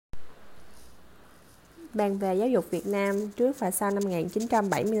bàn về giáo dục Việt Nam trước và sau năm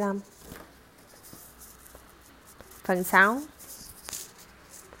 1975. Phần 6.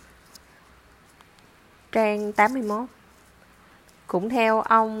 Trang 81. Cũng theo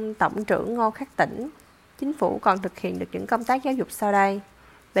ông Tổng trưởng Ngô Khắc Tĩnh, Chính phủ còn thực hiện được những công tác giáo dục sau đây.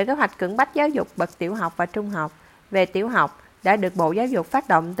 Về kế hoạch cưỡng bách giáo dục bậc tiểu học và trung học, về tiểu học đã được Bộ Giáo dục phát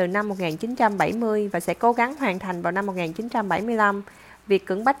động từ năm 1970 và sẽ cố gắng hoàn thành vào năm 1975. Việc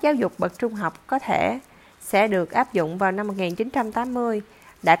cưỡng bách giáo dục bậc trung học có thể sẽ được áp dụng vào năm 1980.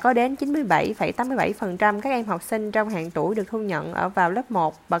 Đã có đến 97,87% các em học sinh trong hạn tuổi được thu nhận ở vào lớp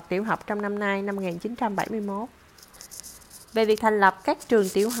 1 bậc tiểu học trong năm nay, năm 1971. Về việc thành lập các trường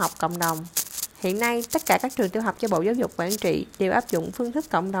tiểu học cộng đồng, hiện nay tất cả các trường tiểu học do Bộ Giáo dục quản trị đều áp dụng phương thức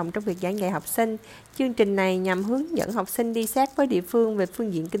cộng đồng trong việc giảng dạy học sinh. Chương trình này nhằm hướng dẫn học sinh đi sát với địa phương về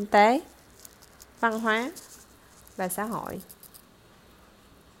phương diện kinh tế, văn hóa và xã hội.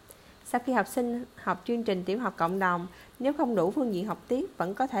 Sau khi học sinh học chương trình tiểu học cộng đồng, nếu không đủ phương diện học tiết,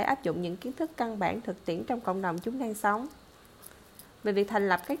 vẫn có thể áp dụng những kiến thức căn bản thực tiễn trong cộng đồng chúng đang sống. Về việc thành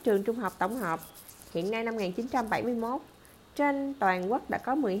lập các trường trung học tổng hợp, hiện nay năm 1971, trên toàn quốc đã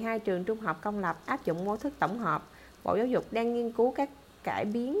có 12 trường trung học công lập áp dụng mô thức tổng hợp. Bộ Giáo dục đang nghiên cứu các cải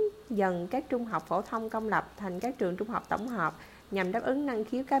biến dần các trung học phổ thông công lập thành các trường trung học tổng hợp nhằm đáp ứng năng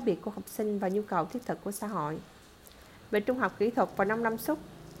khiếu cá biệt của học sinh và nhu cầu thiết thực của xã hội. Về trung học kỹ thuật và nông lâm xúc,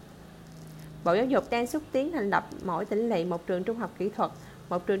 Bộ Giáo dục đang xúc tiến thành lập mỗi tỉnh lỵ một trường trung học kỹ thuật,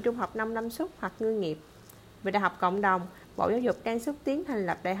 một trường trung học nông lâm xúc hoặc ngư nghiệp. Về đại học cộng đồng, Bộ Giáo dục đang xúc tiến thành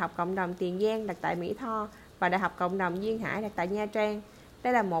lập Đại học Cộng đồng Tiền Giang đặt tại Mỹ Tho và Đại học Cộng đồng Duyên Hải đặt tại Nha Trang.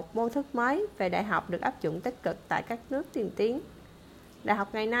 Đây là một mô thức mới về đại học được áp dụng tích cực tại các nước tiên tiến. Đại học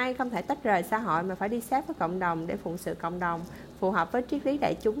ngày nay không thể tách rời xã hội mà phải đi sát với cộng đồng để phụng sự cộng đồng, phù hợp với triết lý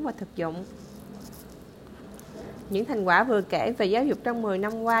đại chúng và thực dụng. Những thành quả vừa kể về giáo dục trong 10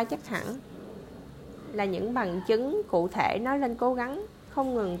 năm qua chắc hẳn là những bằng chứng cụ thể nói lên cố gắng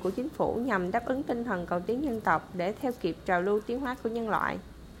không ngừng của chính phủ nhằm đáp ứng tinh thần cầu tiến dân tộc để theo kịp trào lưu tiến hóa của nhân loại.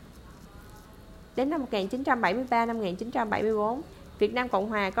 Đến năm 1973, năm 1974, Việt Nam Cộng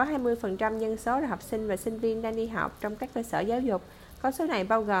Hòa có 20% dân số là học sinh và sinh viên đang đi học trong các cơ sở giáo dục. Con số này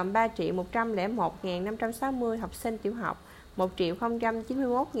bao gồm 3.101.560 học sinh tiểu học,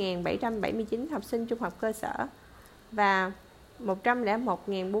 1.091.779 học sinh trung học cơ sở và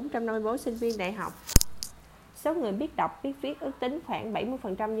 101.454 sinh viên đại học. Số người biết đọc, biết viết ước tính khoảng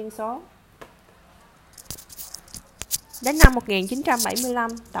 70% dân số. Đến năm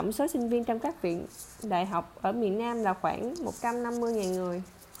 1975, tổng số sinh viên trong các viện đại học ở miền Nam là khoảng 150.000 người.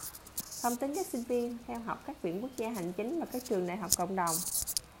 Không tính các sinh viên theo học các viện quốc gia hành chính và các trường đại học cộng đồng.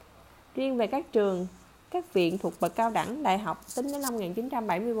 Riêng về các viện thuộc bậc cao đẳng đại học tính đến năm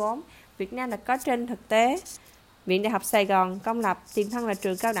 1974, Việt Nam đã có trên thực tế Viện Đại học Sài Gòn công lập, tiền thân là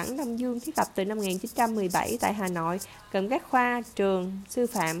trường cao đẳng Đông Dương, thiết lập từ năm 1917 tại Hà Nội, gồm các khoa trường sư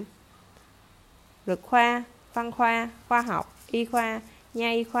phạm, luật khoa, văn khoa, khoa học, y khoa,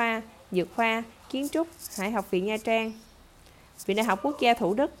 nha y khoa, dược khoa, kiến trúc, Hải học viện Nha Trang. Viện Đại học Quốc gia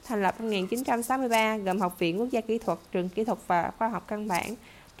Thủ Đức thành lập năm 1963, gồm Học viện Quốc gia Kỹ thuật, trường kỹ thuật và khoa học căn bản,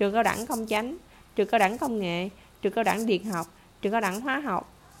 trường cao đẳng công chánh, trường cao đẳng công nghệ, trường cao đẳng điện học, trường cao đẳng hóa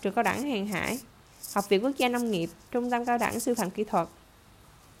học, trường cao đẳng hàng hải, Học viện Quốc gia Nông nghiệp, Trung tâm cao đẳng sư phạm kỹ thuật.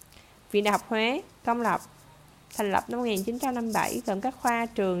 Viện Đại học Huế công lập thành lập năm 1957, gồm các khoa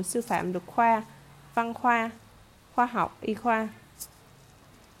trường sư phạm, luật khoa, văn khoa, khoa học, y khoa.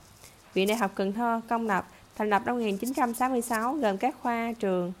 Viện Đại học Cần Thơ công lập thành lập năm 1966, gồm các khoa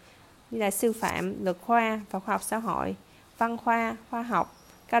trường như là sư phạm, luật khoa và khoa học xã hội, văn khoa, khoa học,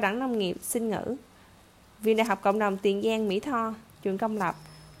 cao đẳng nông nghiệp, sinh ngữ. Viện Đại học Cộng đồng Tiền Giang Mỹ Tho, trường công lập,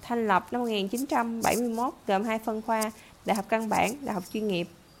 thành lập năm 1971, gồm 2 phân khoa, Đại học căn bản, Đại học chuyên nghiệp.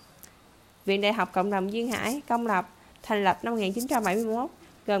 Viện Đại học Cộng đồng Duyên Hải công lập thành lập năm 1971,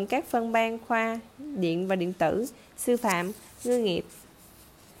 gồm các phân ban khoa điện và điện tử, sư phạm, ngư nghiệp.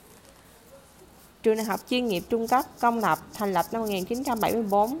 Trường Đại học chuyên nghiệp trung cấp công lập thành lập năm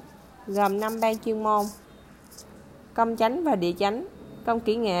 1974, gồm 5 ban chuyên môn: công chánh và địa chánh, công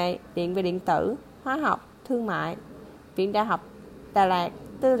kỹ nghệ, điện và điện tử, hóa học, thương mại. Viện Đại học Đà Lạt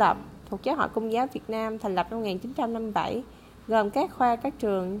tư lập thuộc Giáo hội Công giáo Việt Nam thành lập năm 1957, gồm các khoa các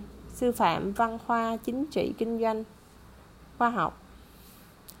trường sư phạm, văn khoa, chính trị, kinh doanh, khoa học.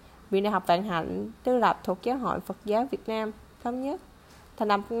 Viện Đại học Vạn Hạnh tư lập thuộc Giáo hội Phật giáo Việt Nam thống nhất thành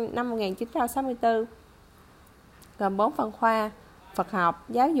lập năm 1964, gồm 4 phân khoa: Phật học,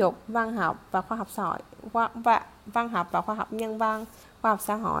 giáo dục, văn học và khoa học xã hội, văn học và khoa học nhân văn, khoa học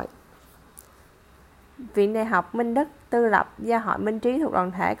xã hội. Viện Đại học Minh Đức tư lập Giáo hội Minh Trí thuộc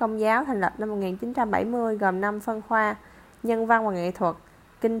Đoàn thể Công giáo thành lập năm 1970, gồm 5 phân khoa: nhân văn và nghệ thuật,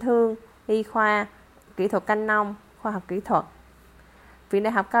 kinh thương, y khoa, kỹ thuật canh nông, khoa học kỹ thuật. Viện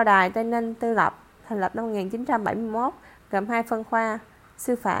Đại học Cao đài Tây Ninh tư lập, thành lập năm 1971, gồm 2 phân khoa,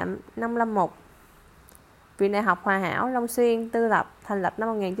 sư phạm 551. Viện Đại học Hòa Hảo Long Xuyên tư lập, thành lập năm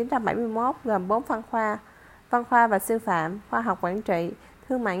 1971, gồm 4 phân khoa, văn khoa và sư phạm, khoa học quản trị,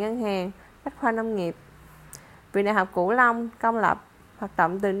 thương mại ngân hàng, bách khoa nông nghiệp. Viện Đại học Cửu Long công lập, hoạt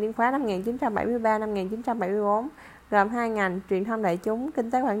động từ niên khóa năm 1973 năm 1974, gồm 2 ngành truyền thông đại chúng,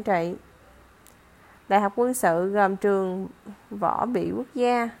 kinh tế quản trị. Đại học Quân sự gồm trường Võ bị Quốc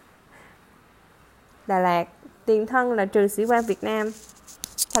gia Đà Lạt, tiền thân là trường Sĩ quan Việt Nam,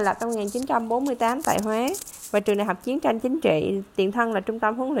 thành lập năm 1948 tại Huế, và trường Đại học Chiến tranh Chính trị, tiền thân là Trung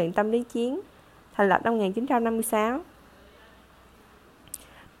tâm huấn luyện tâm lý chiến, thành lập năm 1956.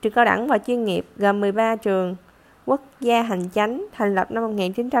 Trường cao đẳng và chuyên nghiệp gồm 13 trường. Quốc gia hành chánh, thành lập năm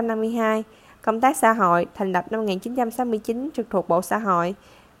 1952. Công tác xã hội, thành lập năm 1969, trực thuộc Bộ Xã hội.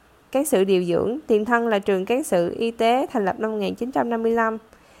 Cán sự điều dưỡng, tiền thân là trường cán sự y tế, thành lập năm 1955.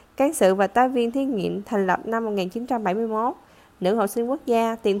 Cán sự và tá viên thí nghiệm, thành lập năm 1971. Nữ học sinh quốc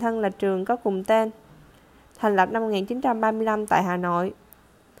gia, tiền thân là trường có cùng tên, thành lập năm 1935 tại Hà Nội.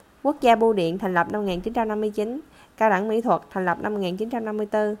 Quốc gia bưu điện, thành lập năm 1959. Cao đẳng mỹ thuật, thành lập năm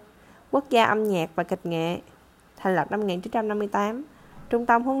 1954. Quốc gia âm nhạc và kịch nghệ, thành lập năm 1958. Trung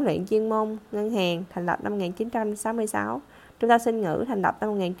tâm huấn luyện chuyên môn ngân hàng, thành lập năm 1966. Trung tâm sinh ngữ, thành lập năm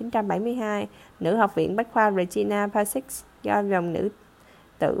 1972. Nữ học viện Bách khoa Regina Pacis do dòng nữ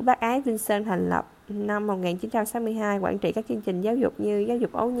tử bác ái Vincent thành lập năm 1962, quản trị các chương trình giáo dục như giáo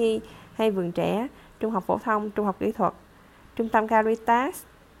dục ấu nhi hay vườn trẻ, trung học phổ thông, trung học kỹ thuật. Trung tâm Caritas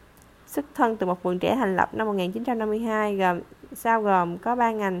xuất thân từ một vườn trẻ, thành lập năm 1952, gồm có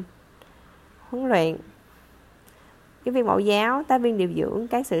 3 ngành huấn luyện: giáo viên mẫu giáo, tá viên điều dưỡng,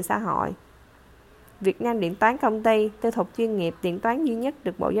 cán sự xã hội. Việt Nam Điện toán Công ty, tư thục chuyên nghiệp điện toán duy nhất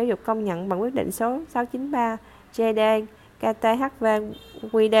được Bộ Giáo dục công nhận bằng quyết định số 693 GD KTHV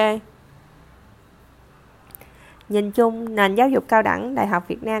QD. Nhìn chung, nền giáo dục cao đẳng Đại học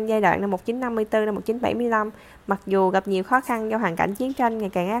Việt Nam giai đoạn năm 1954 đến 1975, mặc dù gặp nhiều khó khăn do hoàn cảnh chiến tranh ngày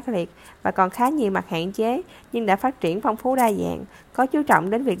càng ác liệt và còn khá nhiều mặt hạn chế, nhưng đã phát triển phong phú đa dạng, có chú trọng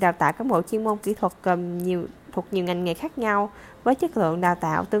đến việc đào tạo cán bộ chuyên môn kỹ thuật thuộc nhiều ngành nghề khác nhau, với chất lượng đào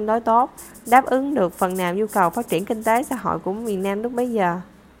tạo tương đối tốt, đáp ứng được phần nào nhu cầu phát triển kinh tế xã hội của miền Nam lúc bấy giờ.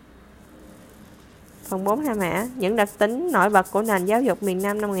 Phần 4 Hà Mã, những đặc tính nổi bật của nền giáo dục miền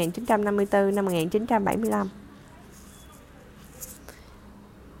Nam năm 1954 năm 1975.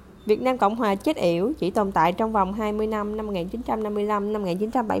 Việt Nam Cộng hòa chết yểu chỉ tồn tại trong vòng 20 năm 1955 năm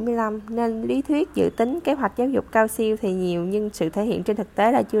 1975, nên lý thuyết dự tính kế hoạch giáo dục cao siêu thì nhiều, nhưng sự thể hiện trên thực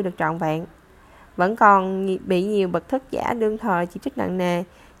tế là chưa được trọn vẹn. Vẫn còn bị nhiều bậc thức giả đương thời chỉ trích nặng nề,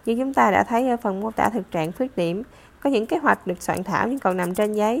 như chúng ta đã thấy ở phần mô tả thực trạng khuyết điểm. Có những kế hoạch được soạn thảo nhưng còn nằm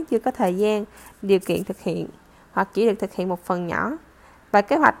trên giấy, chưa có thời gian, điều kiện thực hiện, hoặc chỉ được thực hiện một phần nhỏ. Và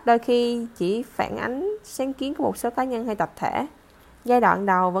kế hoạch đôi khi chỉ phản ánh sáng kiến của một số cá nhân hay tập thể. Giai đoạn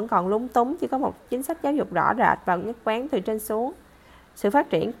đầu vẫn còn lúng túng, chưa có một chính sách giáo dục rõ rệt và nhất quán từ trên xuống. Sự phát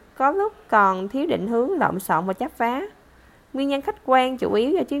triển có lúc còn thiếu định hướng, lộn xộn và chắp vá. Nguyên nhân khách quan chủ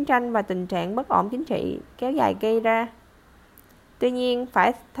yếu do chiến tranh và tình trạng bất ổn chính trị kéo dài gây ra. Tuy nhiên,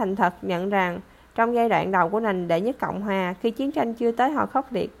 phải thành thật nhận rằng, trong giai đoạn đầu của nền đệ nhất Cộng hòa, khi chiến tranh chưa tới hồi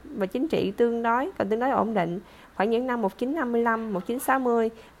khốc liệt và chính trị tương đối ổn định, khoảng những năm 1955, 1960,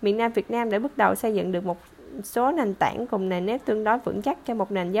 miền Nam Việt Nam đã bước đầu xây dựng được một số nền tảng cùng nền nếp tương đối vững chắc cho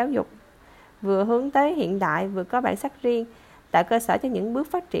một nền giáo dục vừa hướng tới hiện đại, vừa có bản sắc riêng, tạo cơ sở cho những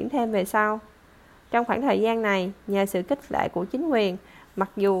bước phát triển thêm về sau. Trong khoảng thời gian này, nhờ sự khích lệ của chính quyền, mặc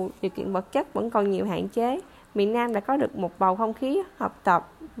dù điều kiện vật chất vẫn còn nhiều hạn chế, miền Nam đã có được một bầu không khí học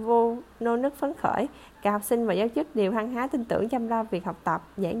tập vô nô nức phấn khởi. Cả học sinh và giáo chức đều hăng hái tin tưởng chăm lo việc học tập,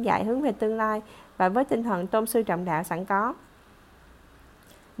 giảng dạy hướng về tương lai và với tinh thần tôn sư trọng đạo sẵn có.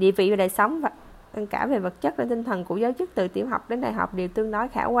 Địa vị và đời sống và cả về vật chấtและtinh thần của giáo chức từ tiểu học đến đại học đều tương đối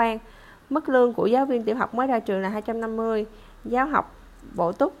khả quan. Mức lương của giáo viên tiểu học mới ra trường là 250, giáo học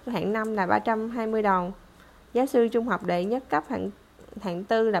bổ túc hạng 5 là 320 đồng, giáo sư trung học đệ nhất cấp hạng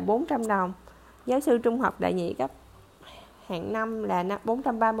 4 là 400 đồng, giáo sư trung học đệ nhị cấp hạng 5 là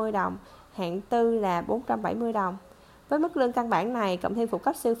 430 đồng, hạng 4 là 470 đồng. Với mức lương căn bản này, cộng thêm phụ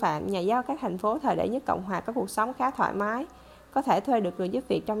cấp sư phạm, nhà giáo các thành phố thời đệ nhất Cộng hòa có cuộc sống khá thoải mái, có thể thuê được người giúp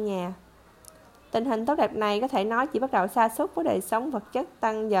việc trong nhà. Tình hình tốt đẹp này có thể nói chỉ bắt đầu sa sút với đời sống vật chất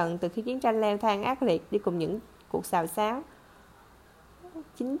tăng dần từ khi chiến tranh leo thang ác liệt đi cùng những cuộc xào xáo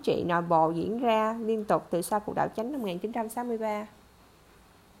chính trị nội bộ diễn ra liên tục từ sau cuộc đảo chánh năm 1963.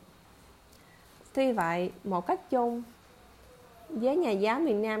 Tuy vậy, một cách chung, giới nhà giáo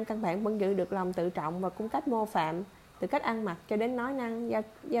miền Nam căn bản vẫn giữ được lòng tự trọng và cung cách mô phạm, từ cách ăn mặc cho đến nói năng,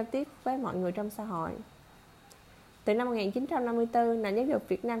 giao tiếp với mọi người trong xã hội. Từ năm 1954, nền giáo dục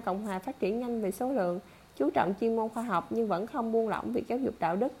Việt Nam Cộng Hòa phát triển nhanh về số lượng, chú trọng chuyên môn khoa học nhưng vẫn không buông lỏng việc giáo dục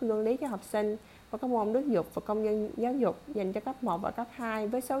đạo đức, luân lý cho học sinh và các môn đức dục và công dân giáo dục dành cho cấp 1 và cấp 2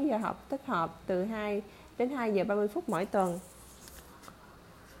 với số giờ học tích hợp từ 2 đến 2 giờ 30 phút mỗi tuần.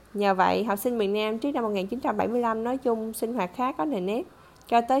 Nhờ vậy, học sinh miền Nam trước năm 1975 nói chung sinh hoạt khá có nề nếp,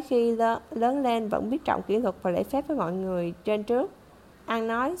 cho tới khi lớn lên vẫn biết trọng kỷ luật và lễ phép với mọi người trên trước. Ăn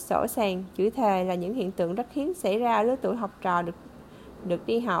nói, sổ sàng, chửi thề là những hiện tượng rất hiếm xảy ra ở lứa tuổi học trò được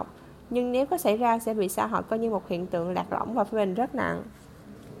đi học, nhưng nếu có xảy ra sẽ bị xã hội coi như một hiện tượng lạc lõng và phê bình rất nặng.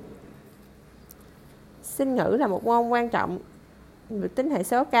 Sinh ngữ là một môn quan trọng, được tính hệ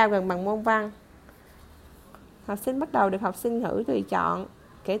số cao gần bằng môn văn. Học sinh bắt đầu được học sinh ngữ tùy chọn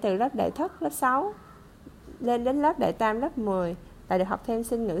kể từ lớp đệ thất, lớp 6 lên đến lớp đệ tam, lớp 10 lại được học thêm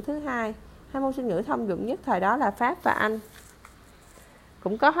sinh ngữ thứ hai. Hai môn sinh ngữ thông dụng nhất thời đó là Pháp và Anh.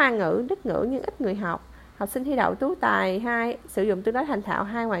 Cũng có Hoa ngữ, Đức ngữ nhưng ít người học. Học sinh thi đậu tú tài 2 sử dụng tương đối thành thạo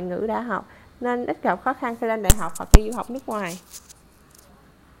hai ngoại ngữ đã học nên ít gặp khó khăn khi lên đại học hoặc đi du học nước ngoài.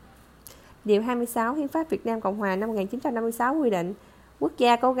 Điều 26 Hiến pháp Việt Nam Cộng Hòa năm 1956 quy định quốc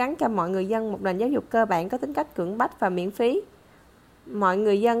gia cố gắng cho mọi người dân một nền giáo dục cơ bản có tính cách cưỡng bách và miễn phí. Mọi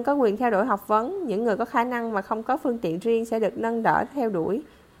người dân có quyền theo đuổi học vấn, những người có khả năng mà không có phương tiện riêng sẽ được nâng đỡ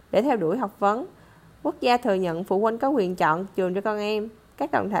để theo đuổi học vấn. Quốc gia thừa nhận phụ huynh có quyền chọn trường cho con em.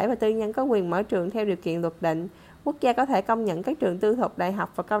 Các đoàn thể và tư nhân có quyền mở trường theo điều kiện luật định. Quốc gia có thể công nhận các trường tư thục, đại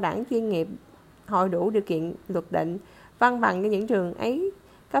học và cao đẳng chuyên nghiệp hội đủ điều kiện luật định. Văn bằng cho những trường ấy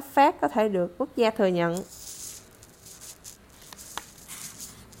cấp phép có thể được quốc gia thừa nhận.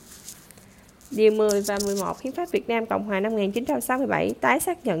 Điều 10 và 11 Hiến pháp Việt Nam Cộng Hòa năm 1967 tái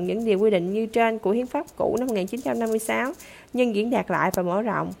xác nhận những điều quy định như trên của Hiến pháp cũ năm 1956, nhưng diễn đạt lại và mở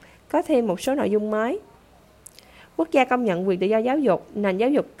rộng, có thêm một số nội dung mới. Quốc gia công nhận quyền tự do giáo dục, nền giáo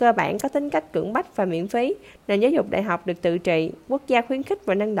dục cơ bản có tính cách cưỡng bách và miễn phí, nền giáo dục đại học được tự trị. Quốc gia khuyến khích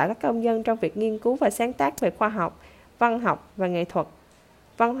và nâng đỡ các công dân trong việc nghiên cứu và sáng tác về khoa học, văn học và nghệ thuật.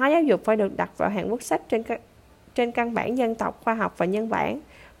 Văn hóa giáo dục phải được đặt vào hàng quốc sách trên căn bản dân tộc, khoa học và nhân bản.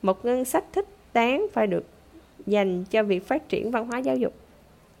 Một ngân sách thích đáng phải được dành cho việc phát triển văn hóa giáo dục.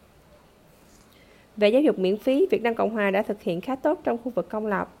 Về giáo dục miễn phí, Việt Nam Cộng Hòa đã thực hiện khá tốt trong khu vực công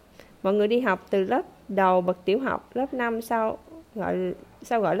lập. Mọi người đi học từ lớp đầu bậc tiểu học, lớp 5 sau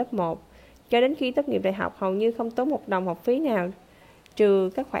gọi lớp 1, cho đến khi tốt nghiệp đại học hầu như không tốn một đồng học phí nào, trừ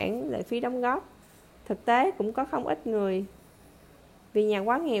các khoản lệ phí đóng góp. Thực tế cũng có không ít người vì nhà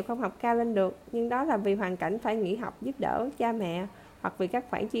quá nghèo không học cao lên được, nhưng đó là vì hoàn cảnh phải nghỉ học giúp đỡ cha mẹ, hoặc vì các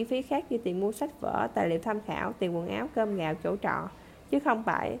khoản chi phí khác như tiền mua sách vở, tài liệu tham khảo, tiền quần áo, cơm gạo, chỗ trọ, chứ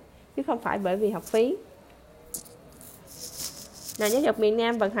không phải bởi vì học phí. Nền giáo dục miền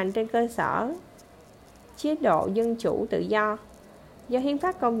Nam vận hành trên cơ sở chế độ dân chủ tự do. Do hiến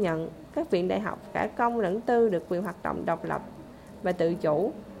pháp công nhận, các viện đại học cả công lẫn tư được quyền hoạt động độc lập và tự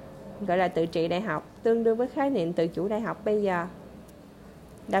chủ, gọi là tự trị đại học, tương đương với khái niệm tự chủ đại học bây giờ.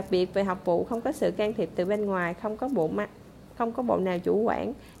 Đặc biệt về học vụ không có sự can thiệp từ bên ngoài, không có bộ nào chủ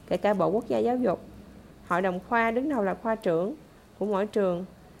quản, kể cả Bộ Quốc gia Giáo dục. Hội đồng khoa đứng đầu là khoa trưởng của mỗi trường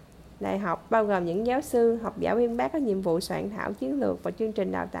đại học, bao gồm những giáo sư, học giả uyên bác có nhiệm vụ soạn thảo chiến lược và chương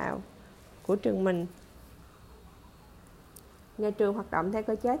trình đào tạo của trường mình. Nhà trường hoạt động theo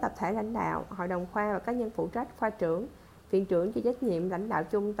cơ chế tập thể lãnh đạo, hội đồng khoa và cá nhân phụ trách, khoa trưởng, viện trưởng chịu trách nhiệm lãnh đạo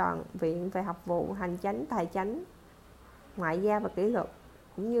chung toàn viện về học vụ, hành chánh, tài chánh, ngoại giao và kỷ luật,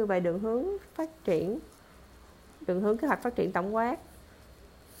 cũng như về đường hướng kế hoạch phát triển tổng quát.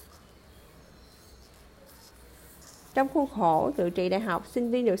 Trong khuôn khổ tự trị đại học,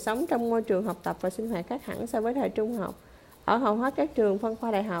 sinh viên được sống trong môi trường học tập và sinh hoạt khác hẳn so với thời trung học. Ở hầu hết các trường phân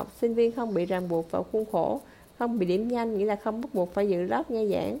khoa đại học, sinh viên không bị ràng buộc vào khuôn khổ, không bị điểm danh, nghĩa là không bắt buộc phải dự lớp nghe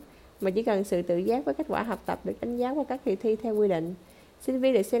giảng, mà chỉ cần sự tự giác với kết quả học tập được đánh giá qua các kỳ thi theo quy định. Sinh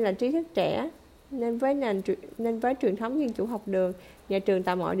viên được xem là trí thức trẻ, nên với truyền thống dân chủ học đường, nhà trường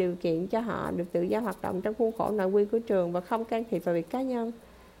tạo mọi điều kiện cho họ được tự do hoạt động trong khuôn khổ nội quy của trường và không can thiệp vào việc cá nhân.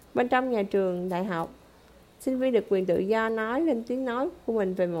 Bên trong nhà trường đại học, sinh viên được quyền tự do nói lên tiếng nói của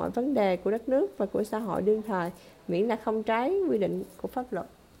mình về mọi vấn đề của đất nước và của xã hội đương thời, miễn là không trái quy định của pháp luật,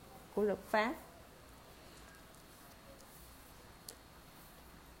 của luật pháp.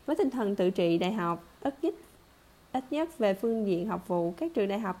 Với tinh thần tự trị đại học, ít nhất về phương diện học vụ, các trường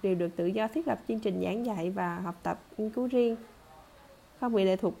đại học đều được tự do thiết lập chương trình giảng dạy và học tập nghiên cứu riêng, không bị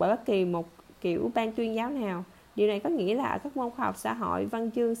lệ thuộc bởi bất kỳ một kiểu ban tuyên giáo nào. Điều này có nghĩa là ở các môn khoa học xã hội,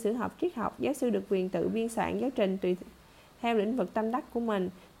 văn chương, sử học, triết học, giáo sư được quyền tự biên soạn giáo trình tùy theo lĩnh vực tâm đắc của mình.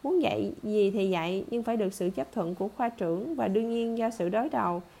 Muốn dạy gì thì dạy, nhưng phải được sự chấp thuận của khoa trưởng và đương nhiên do sự đối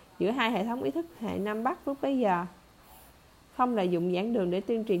đầu giữa hai hệ thống ý thức hệ Nam Bắc lúc bấy giờ. Không lợi dụng giảng đường để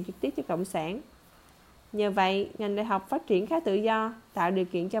tuyên truyền trực tiếp cho Cộng sản. Nhờ vậy, ngành đại học phát triển khá tự do, tạo điều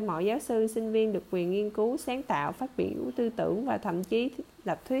kiện cho mọi giáo sư, sinh viên được quyền nghiên cứu, sáng tạo, phát biểu tư tưởng và thậm chí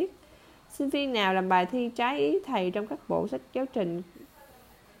lập thuyết. Sinh viên nào làm bài thi trái ý thầy trong các bộ sách giáo trình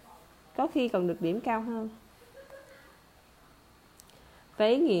có khi còn được điểm cao hơn. Về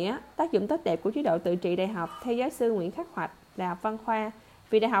ý nghĩa, tác dụng tốt đẹp của chế độ tự trị đại học theo giáo sư Nguyễn Khắc Hoạch, Đại học Văn Khoa,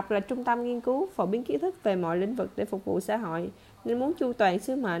 vì đại học là trung tâm nghiên cứu, phổ biến kiến thức về mọi lĩnh vực để phục vụ xã hội, nên muốn chu toàn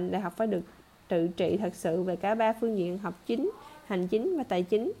sứ mệnh, đại học phải được tự trị thật sự về cả ba phương diện học chính, hành chính và tài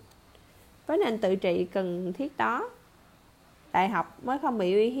chính. Với nền tự trị cần thiết đó, đại học mới không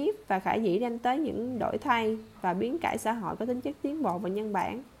bị uy hiếp và khả dĩ đem tới những đổi thay và biến cải xã hội có tính chất tiến bộ và nhân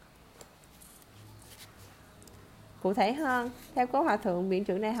bản. Cụ thể hơn, theo Cố Hòa Thượng Viện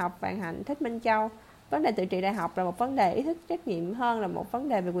trưởng Đại học Vạn Hạnh Thích Minh Châu, vấn đề tự trị đại học là một vấn đề ý thức trách nhiệm hơn là một vấn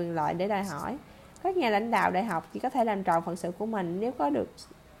đề về quyền lợi để đòi hỏi. Các nhà lãnh đạo đại học chỉ có thể làm tròn phận sự của mình nếu có được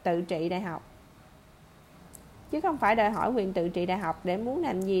tự trị đại học, chứ không phải đòi hỏi quyền tự trị đại học để muốn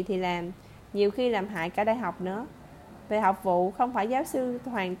làm gì thì làm, nhiều khi làm hại cả đại học nữa. Về học vụ, không phải giáo sư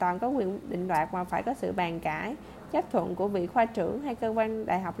hoàn toàn có quyền định đoạt mà phải có sự bàn cãi, chấp thuận của vị khoa trưởng hay cơ quan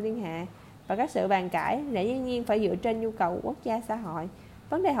đại học liên hệ. Và các sự bàn cãi lẽ nhiên phải dựa trên nhu cầu quốc gia xã hội.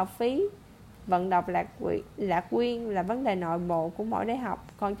 Vấn đề học phí, vận động lạc quyên là vấn đề nội bộ của mỗi đại học,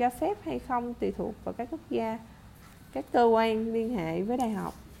 còn cho phép hay không tùy thuộc vào các quốc gia, các cơ quan liên hệ với đại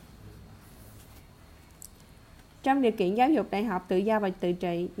học. Trong điều kiện giáo dục đại học tự do và tự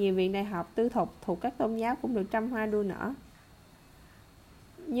trị, nhiều viện đại học tư thục thuộc các tôn giáo cũng được trăm hoa đua nở.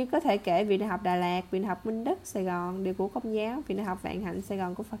 Như có thể kể Viện Đại học Đà Lạt, Viện Đại học Minh Đức, Sài Gòn đều của Công giáo, Viện Đại học Vạn Hạnh, Sài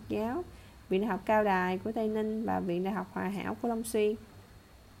Gòn của Phật giáo, Viện Đại học Cao Đài của Tây Ninh và Viện Đại học Hòa Hảo của Long Xuyên.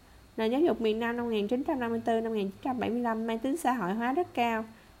 Nền giáo dục miền Nam năm 1954-1975 mang tính xã hội hóa rất cao,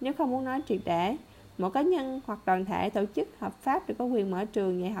 nếu không muốn nói triệt để. Mỗi cá nhân hoặc đoàn thể tổ chức hợp pháp đều có quyền mở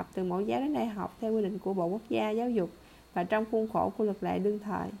trường dạy học từ mẫu giáo đến đại học theo quy định của Bộ Quốc gia Giáo dục và trong khuôn khổ của luật lệ đương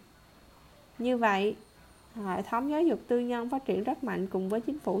thời. Như vậy, hệ thống giáo dục tư nhân phát triển rất mạnh cùng với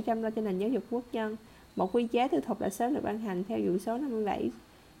chính phủ chăm lo cho nền giáo dục quốc dân. Một quy chế tư thục đã sớm được ban hành theo dụ số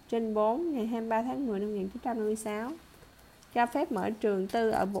 57/4 ngày 23 tháng 10 năm 1956, cho phép mở trường tư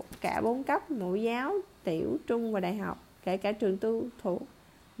ở cả 4 cấp: mẫu giáo, tiểu, trung và đại học, kể cả trường tư thuộc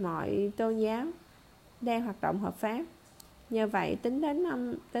mọi tôn giáo đang hoạt động hợp pháp. Nhờ vậy, tính đến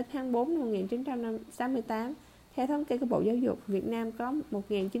tháng 4 năm 1968, theo thống kê của Bộ Giáo dục, Việt Nam có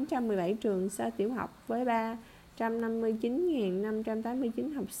 1.917 trường sơ tiểu học với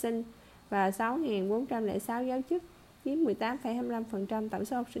 359.589 học sinh và 6.406 giáo chức, chiếm 18,25% tổng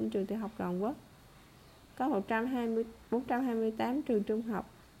số học sinh trường tiểu học toàn quốc. Có 428 trường trung học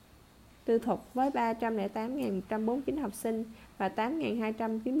tư thục với 308.149 học sinh và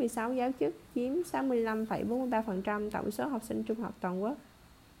 8.296 giáo chức, chiếm 65,43% tổng số học sinh trung học toàn quốc.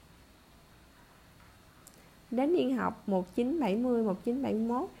 Đến niên học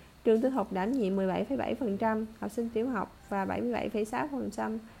 1970-1971, trường tư thục đảm nhiệm 17,7% học sinh tiểu học và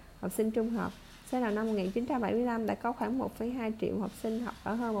 77,6% học sinh trung học. Sau đầu năm 1975 đã có khoảng 1,2 triệu học sinh học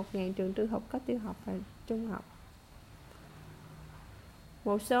ở hơn 1.000 trường tư thục có tiểu học và trung học.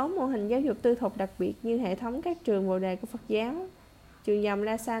 Một số mô hình giáo dục tư thục đặc biệt như hệ thống các trường Bồ Đề của Phật giáo, trường Dòng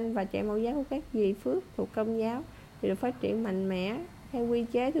La Salle và trại mẫu giáo của các dì Phước thuộc Công giáo thì được phát triển mạnh mẽ theo quy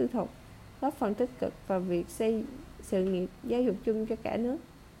chế tư thục, góp phần tích cực vào việc xây sự nghiệp giáo dục chung cho cả nước.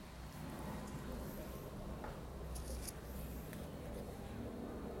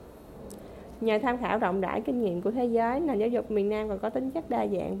 Nhờ tham khảo rộng rãi kinh nghiệm của thế giới, nền giáo dục miền Nam còn có tính chất đa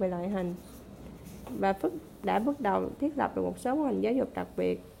dạng về loại hình và đã bước đầu thiết lập được một số mô hình giáo dục đặc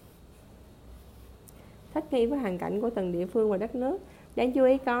biệt thích nghi với hoàn cảnh của từng địa phương và đất nước. Đáng chú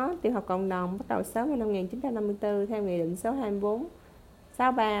ý có tiểu học cộng đồng bắt đầu sớm vào năm 1954 theo Nghị định số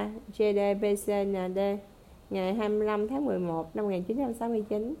 2463 GDVN ngày 25 tháng 11 năm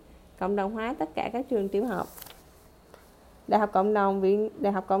 1969, cộng đồng hóa tất cả các trường tiểu học. Đại học Cộng đồng, Viện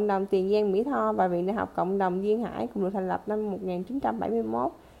Đại học Cộng đồng Tiền Giang Mỹ Tho và Viện Đại học Cộng đồng Duyên Hải cùng được thành lập năm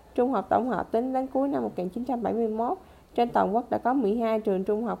 1971. Trung học tổng hợp tính đến cuối năm 1971, trên toàn quốc đã có 12 trường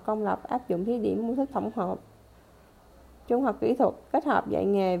trung học công lập áp dụng thí điểm mô thức tổng hợp trung học kỹ thuật kết hợp dạy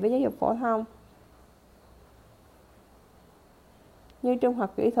nghề với giáo dục phổ thông, như Trung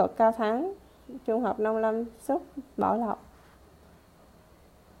học kỹ thuật Cao Thắng, Trung học nông lâm Xuất Bảo Lộc.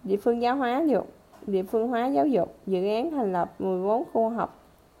 Địa phương hóa giáo dục, dự án thành lập 14 khu học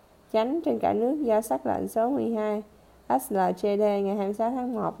chánh trên cả nước do sắc lệnh số 12 SLCD ngày 26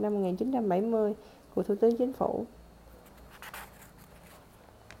 tháng 1 năm 1970 của Thủ tướng Chính phủ.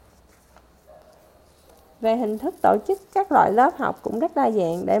 Về hình thức tổ chức, các loại lớp học cũng rất đa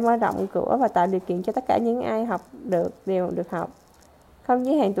dạng để mở rộng cửa và tạo điều kiện cho tất cả những ai học được đều được học. Không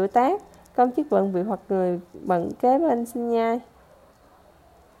giới hạn tuổi tác, công chức bận việc hoặc người bận kế bên xin nhai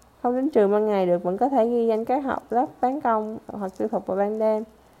không đến trường ban ngày được vẫn có thể ghi danh các học lớp bán công hoặc tư thục vào ban đêm.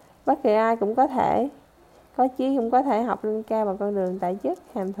 Bất kỳ ai cũng có thể có chí cũng có thể học lên cao bằng con đường tại chức,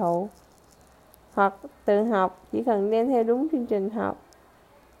 hàm thụ hoặc tự học, chỉ cần đem theo đúng chương trình học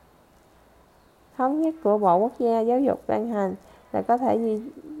thống nhất của Bộ Quốc gia Giáo dục ban hành là có thể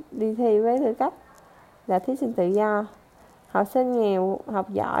đi thi với tư cách là thí sinh tự do. Học sinh nghèo, học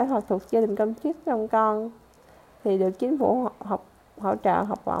giỏi hoặc thuộc gia đình công chức đông con thì được chính phủ hỗ trợ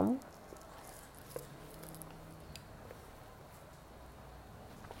học bổng.